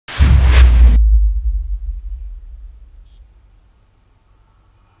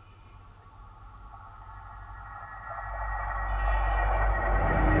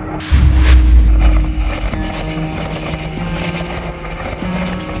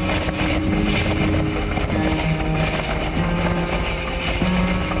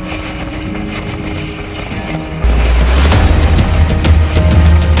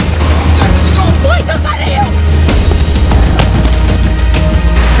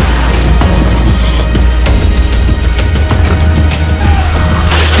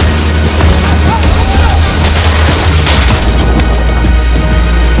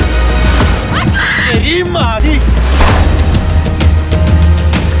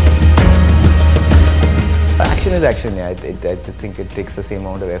is action, yeah. I think it takes the same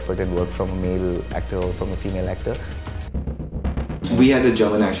amount of effort and work from a male actor or from a female actor. We had a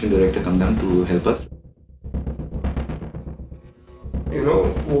German action director come down to help us. You know,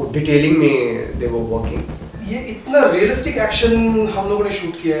 वो detailing में they were working. ये इतना realistic action हम लोगों ने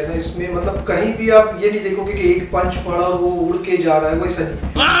shoot किया है ना, इसमें मतलब कहीं भी आप ये नहीं देखोगे कि एक पंच पड़ा और वो उड़ के जा रहा है, वैसा नहीं.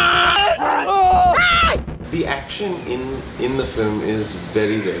 The action in the film is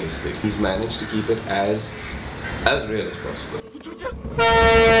very realistic. He's managed to keep it as real as possible.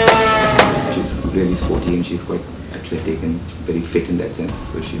 She's really sporty and she's quite athletic and very fit in that sense,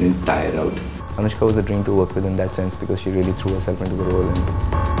 so she didn't tire out. Anushka was a dream to work with in that sense because she really threw herself into the role.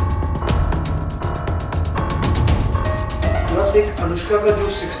 Plus एक अनुष्का का जो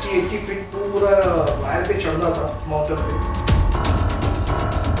 60-80 feet पूरा wire पे चढ़ना था mountain पे,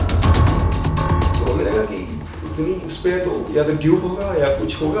 तो हमें लगा कि इतनी उस पे तो या तो ड्यूब होगा या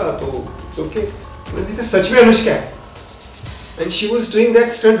कुछ होगा, तो it's okay. मैंने देखा सच में अनुष्का है, and she was doing that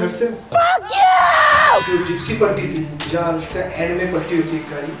stunt herself. जो जिप्सी पट्टी थी जहाँ अनुष्का एंड में पट्टी होती है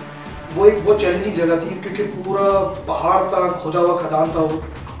गाड़ी, वो एक बहुत चैलेंजिंग जगह थी क्योंकि पूरा पहाड़ था, खोदा हुआ खदान था वो,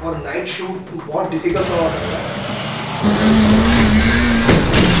 और नाइट शूट बहुत डिफिकल्ट था.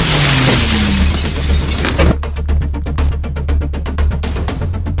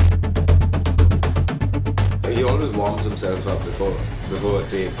 He always warms himself up before a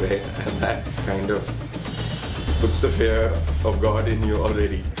take, right? And that kind of puts the fear of God in you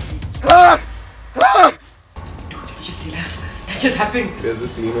already. Dude, did you just see that? That just happened. There's a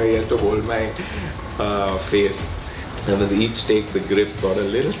scene where he has to hold my face, and with each take the grip got a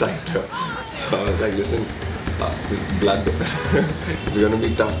little tighter. So I was like, listen, this blood, it's going to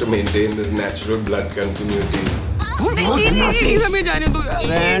be tough to maintain this natural blood continuity.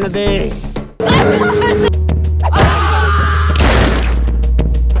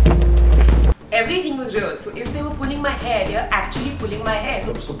 Everything was real. So if they were pulling my hair, they were actually pulling my hair.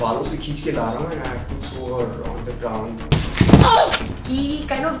 So उसको बालों से खींच के ला रहा हूँ, and I have to throw her on the ground. He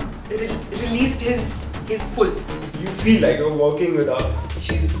kind of released his pull. You feel like you're working with her.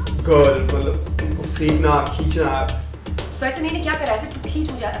 She's girl, मतलब इनको फेंकना, खींचना. So ऐसे नहीं क्या करा, ऐसे तू खींच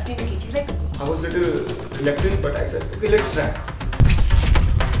मुझे, असली में खींच. He's like, I was a little reluctant, but I said, okay, let's try.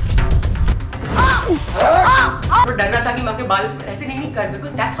 और डरना था कि मैं आपके बाल ऐसे नहीं कर,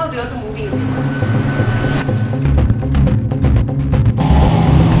 because that's how real the movie is.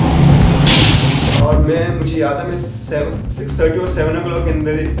 और मुझे याद है मैं 6:30 or 7 o'clock in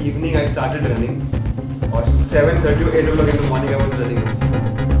the evening I started running, और 7:30 or 8 o'clock in the morning I was running.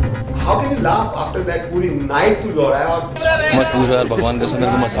 How can you laugh after that? पूरी night तू दौड़ा है और मत पूछ यार, भगवान कैसे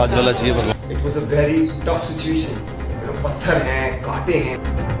मेरे को मसाज वाला चाहिए भगवान. It was a very tough situation. पत्थर हैं, कांटे हैं.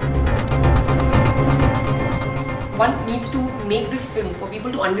 One needs to make this film for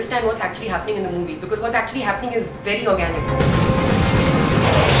people to understand what's actually happening in the movie, because what's actually happening is very organic.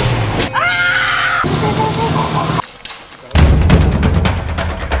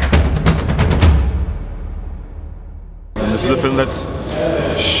 And this is a film that's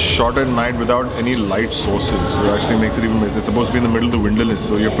shot at night without any light sources, which actually makes it even better. It's supposed to be in the middle of the wilderness,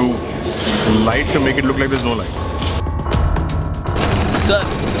 so you have to light to make it look like there's no light. Sir,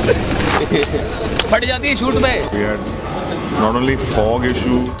 फट जाती है shoot में. We had not only fog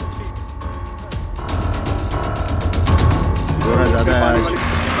issue. थोड़ा ज़्यादा है.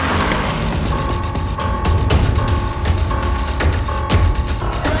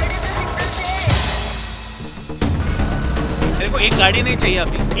 मेरे को एक गाड़ी नहीं चाहिए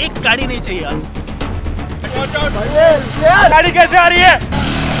अभी, एक गाड़ी नहीं चाहिए. गाड़ी कैसे आ रही है?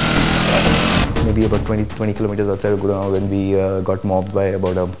 Maybe about 20 kilometers outside of Gurgaon when we got mobbed by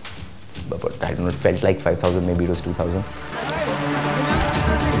about I don't know, it felt like 5,000, maybe it was 2,000.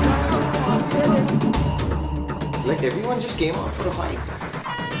 Like everyone just came out for a fight.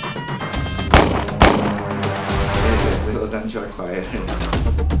 Yes, there were gunshots fired.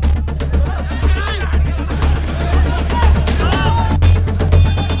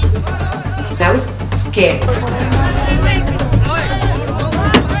 I was scared.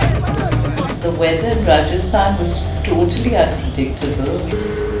 The weather in Rajasthan was totally unpredictable.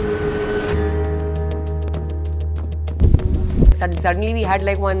 Suddenly we had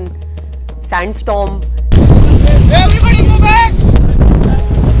like one sandstorm. Everybody go back!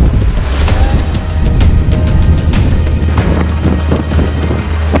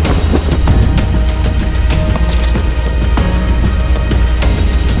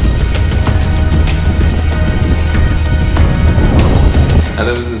 And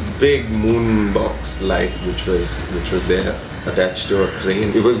there was this big moon box light which was there attached to a crane.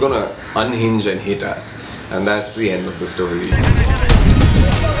 It was gonna unhinge and hit us, and that's the end of the story.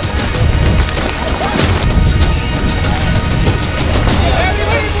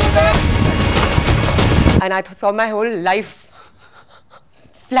 And I saw my whole life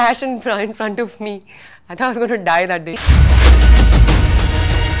flash in front of me. I thought I was going to die that day.